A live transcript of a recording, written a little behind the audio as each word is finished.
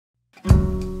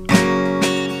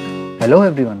Hello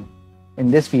everyone. In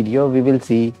this video we will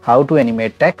see how to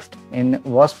animate text in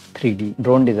Wasp3d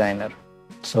drone designer.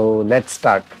 So let's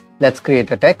start. Let's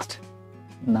create a text.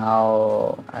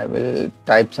 Now I will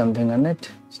type something on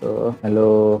it. So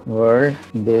hello world,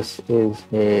 this is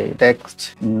a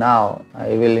text. Now I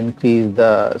will increase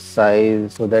the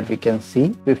size so that we can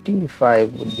see.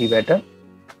 55 would be better.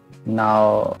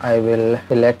 Now I will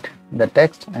select the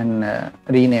text and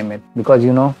rename it, because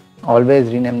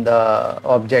always rename the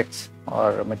objects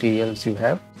or materials you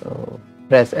have. So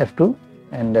press F2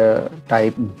 and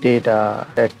type data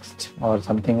text or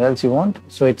something else you want.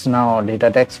 So it's now data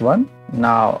text 1.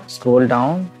 Now scroll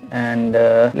down and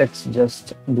let's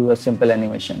just do a simple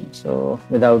animation, so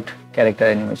without character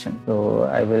animation. So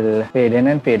I will fade in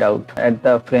and fade out. At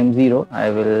the frame 0 I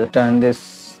will turn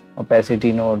this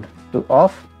opacity node to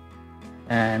off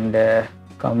and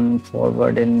come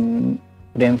forward in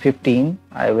frame 15.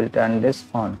 I will turn this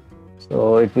on,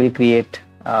 so it will create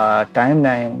a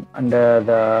timeline under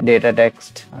the data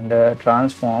text under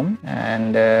transform,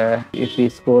 and if we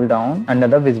scroll down under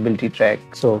the visibility track.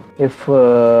 So if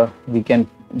we can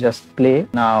just play,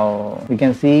 now we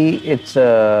can see it's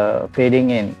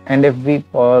fading in, and if we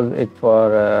pause it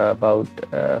for about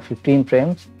 15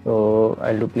 frames, so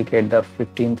I'll duplicate the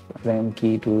 15th frame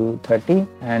key to 30,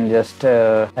 and just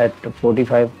at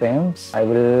 45 frames I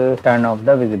will turn off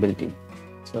the visibility.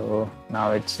 So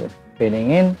now it's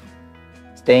fading in,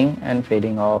 staying, and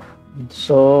fading off.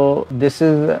 So this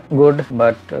is good,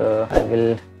 but I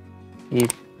will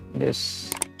keep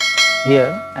this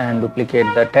here and duplicate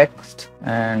the text,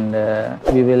 and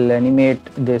we will animate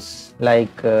this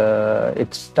like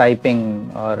it's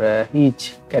typing, or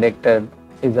each character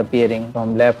is appearing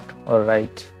from left or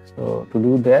right. So to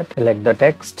do that, select the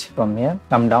text from here,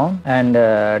 come down and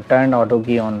turn auto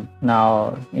key on.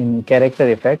 Now in character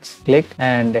effects, click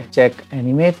and check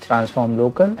animate transform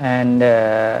local, and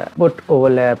put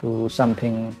overlap to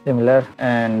something similar,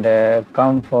 and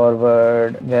come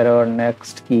forward where our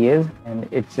next key is, and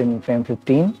it's in frame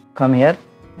 15. Come here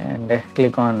and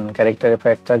click on character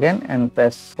effects again and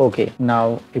press OK.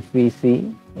 Now if we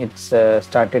see, it's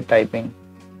started typing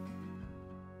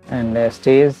and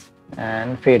stays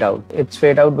and fade out. It's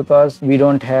fade out because we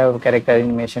don't have character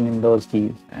animation in those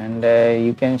keys, and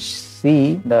you can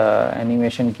see the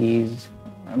animation keys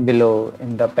below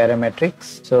in the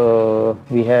parametrics. So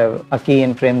we have a key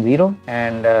in frame 0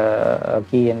 and a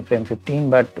key in frame 15,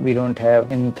 but we don't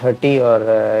have in 30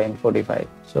 or in 45.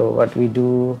 So what we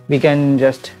do, we can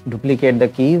just duplicate the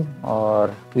keys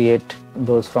or create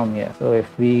those from here. So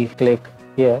if we click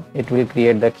here, it will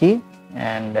create the key,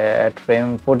 and at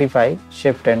frame 45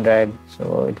 shift and drag,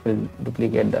 so it will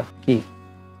duplicate the key.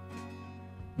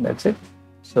 That's it.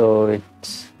 So it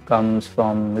comes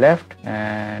from left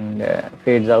and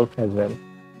fades out as well.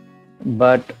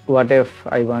 But what if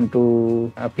I want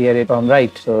to appear it from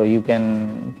right? So you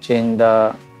can change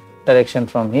the direction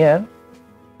from here,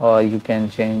 or you can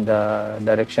change the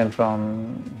direction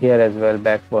from here as well,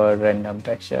 backward, random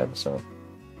texture. So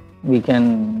we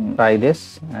can try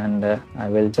this, and I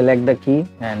will select the key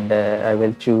and I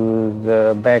will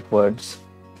choose backwards.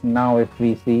 Now if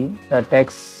we see, the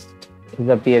text is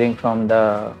appearing from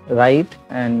the right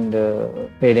and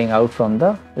fading out from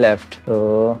the left.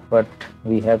 So what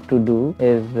we have to do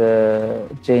is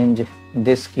change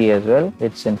this key as well.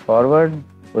 It's in forward,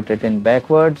 put it in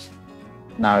backwards.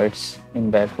 Now it's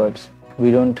in backwards. We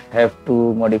don't have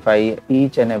to modify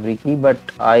each and every key, but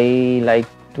I like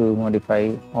to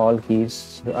modify all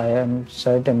keys. I am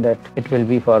certain that it will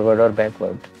be forward or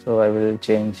backward, so I will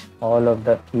change all of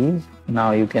the keys.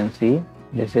 Now you can see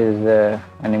this is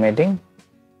animating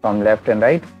from left and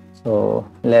right. So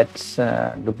let's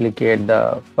duplicate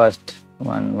the first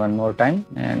one more time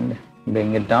and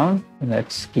bring it down.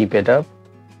 Let's keep it up.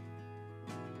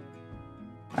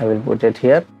 I will put it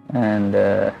here,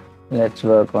 and let's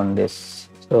work on this.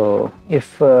 So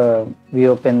if we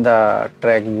open the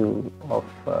track view of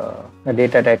the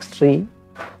data text tree,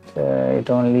 it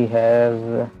only has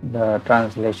the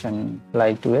translation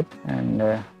applied to it and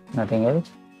nothing else.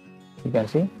 You can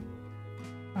see.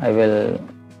 I will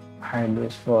hide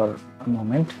this for a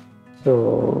moment.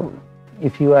 So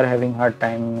if you are having hard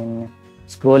time in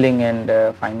scrolling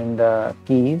and finding the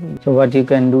keys, so what you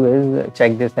can do is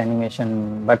check this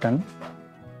animation button.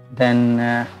 Then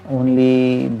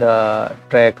only the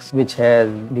tracks which has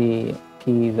the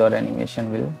keys or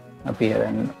animation will appear,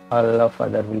 and all of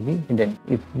other will be hidden.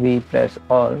 If we press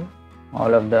all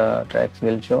of the tracks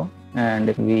will show, and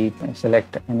if we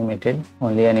select animated,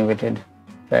 only animated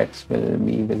tracks will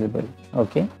be visible.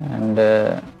 Okay, and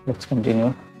let's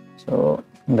continue. So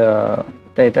The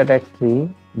data text 3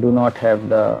 do not have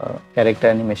the character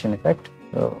animation effect.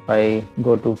 So if I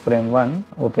go to frame 1,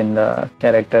 open the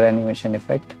character animation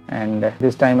effect, and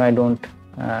this time I don't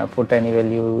put any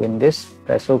value in this,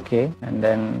 press OK, and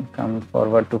then come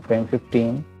forward to frame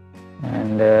 15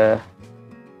 and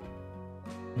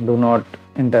do not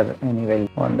enter any value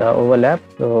on the overlap.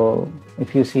 So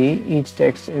if you see, each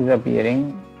text is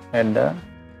appearing at the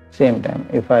same time.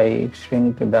 If I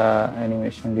shrink the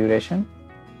animation duration,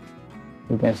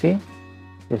 you can see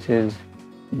this is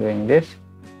doing this.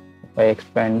 If I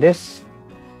expand this,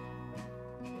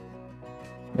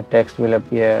 the text will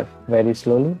appear very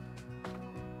slowly,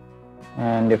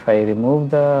 and if I remove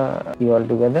the key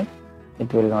altogether,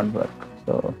 it will not work.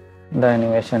 So the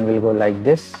animation will go like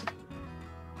this,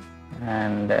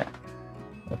 and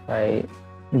if I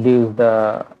reduce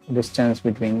the distance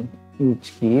between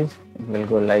each keys, it will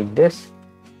go like this.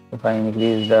 If I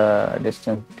increase the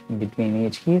distance between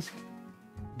each keys,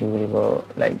 it will go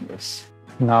like this.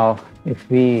 Now if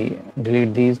we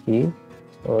delete these keys,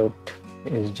 so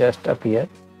it is just appear,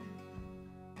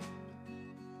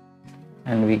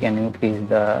 and we can increase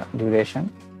the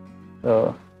duration,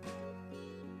 so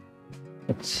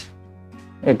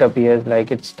it appears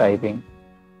like it's typing.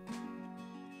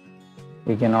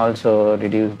 We can also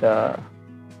reduce the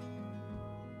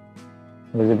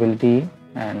visibility,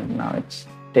 and now it's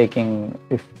taking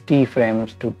 50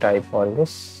 frames to type all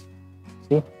this.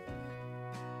 See,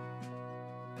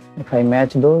 if I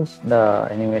match those, the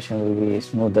animation will be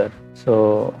smoother.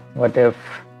 So what if,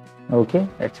 okay,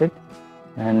 that's it.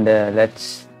 And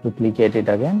let's duplicate it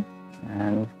again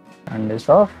and turn this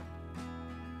off.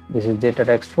 This is data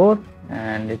text 4,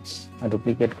 and it's a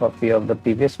duplicate copy of the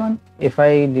previous one. If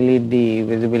I delete the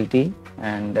visibility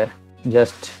and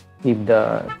just keep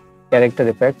the character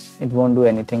effects, it won't do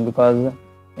anything, because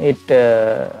it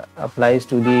applies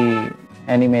to the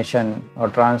animation or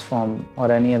transform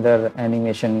or any other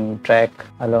animation track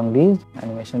along these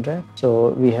animation track. So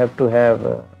we have to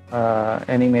have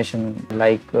animation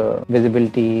like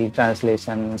visibility,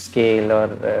 translation, scale, or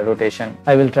rotation.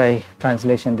 I will try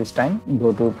translation this time.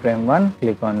 Go to frame 1,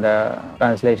 click on the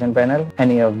translation panel,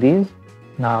 any of these.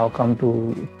 Now come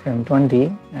to frame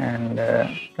 20 and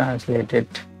translate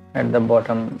it at the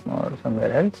bottom or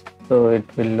somewhere else. So it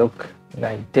will look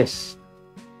like this.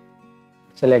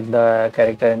 Select the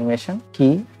character animation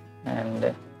key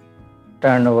and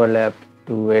turn overlap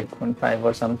to 8.5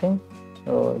 or something.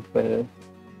 So it will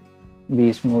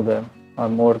be smoother, or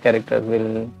more characters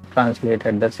will translate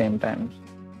at the same time.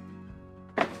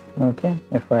 Okay,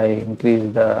 if I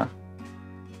increase the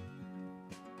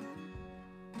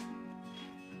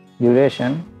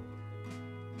duration,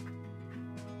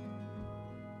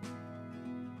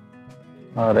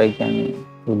 or I can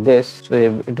do this, so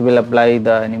it will apply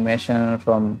the animation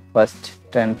from first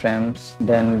 10 frames,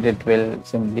 then it will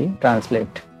simply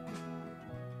translate.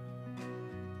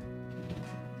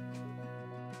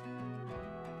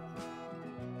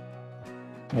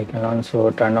 I can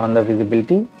also turn on the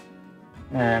visibility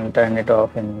and turn it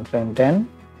off in frame 10.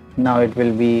 Now it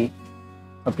will be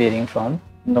appearing from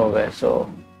nowhere,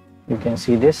 so you can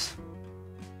see this.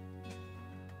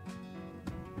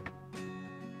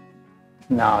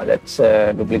 Now let's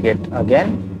duplicate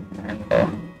again and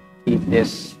keep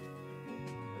this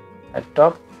at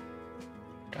top.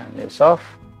 Turn this off.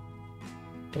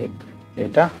 Take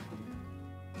data.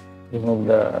 Remove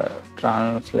the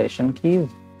translation keys.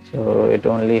 So it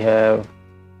only have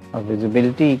a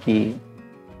visibility key,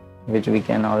 which we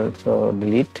can also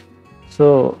delete.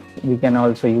 So we can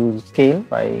also use scale.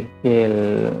 By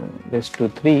scale this to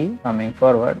 3 coming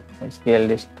forward, scale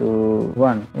this to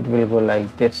 1, it will go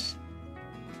like this.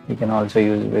 We can also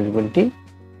use visibility,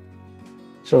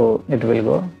 so it will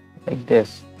go like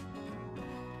this.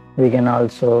 We can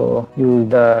also use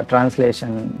the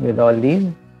translation with all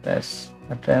these. Press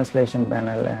the translation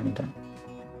panel and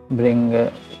bring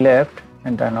left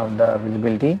and turn off the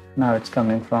visibility. Now it's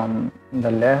coming from the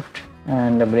left,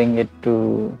 and bring it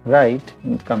to right,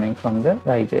 it's coming from the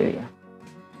right area.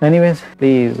 Anyways,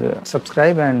 please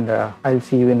subscribe, and I'll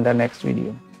see you in the next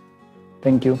video.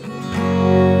 Thank you.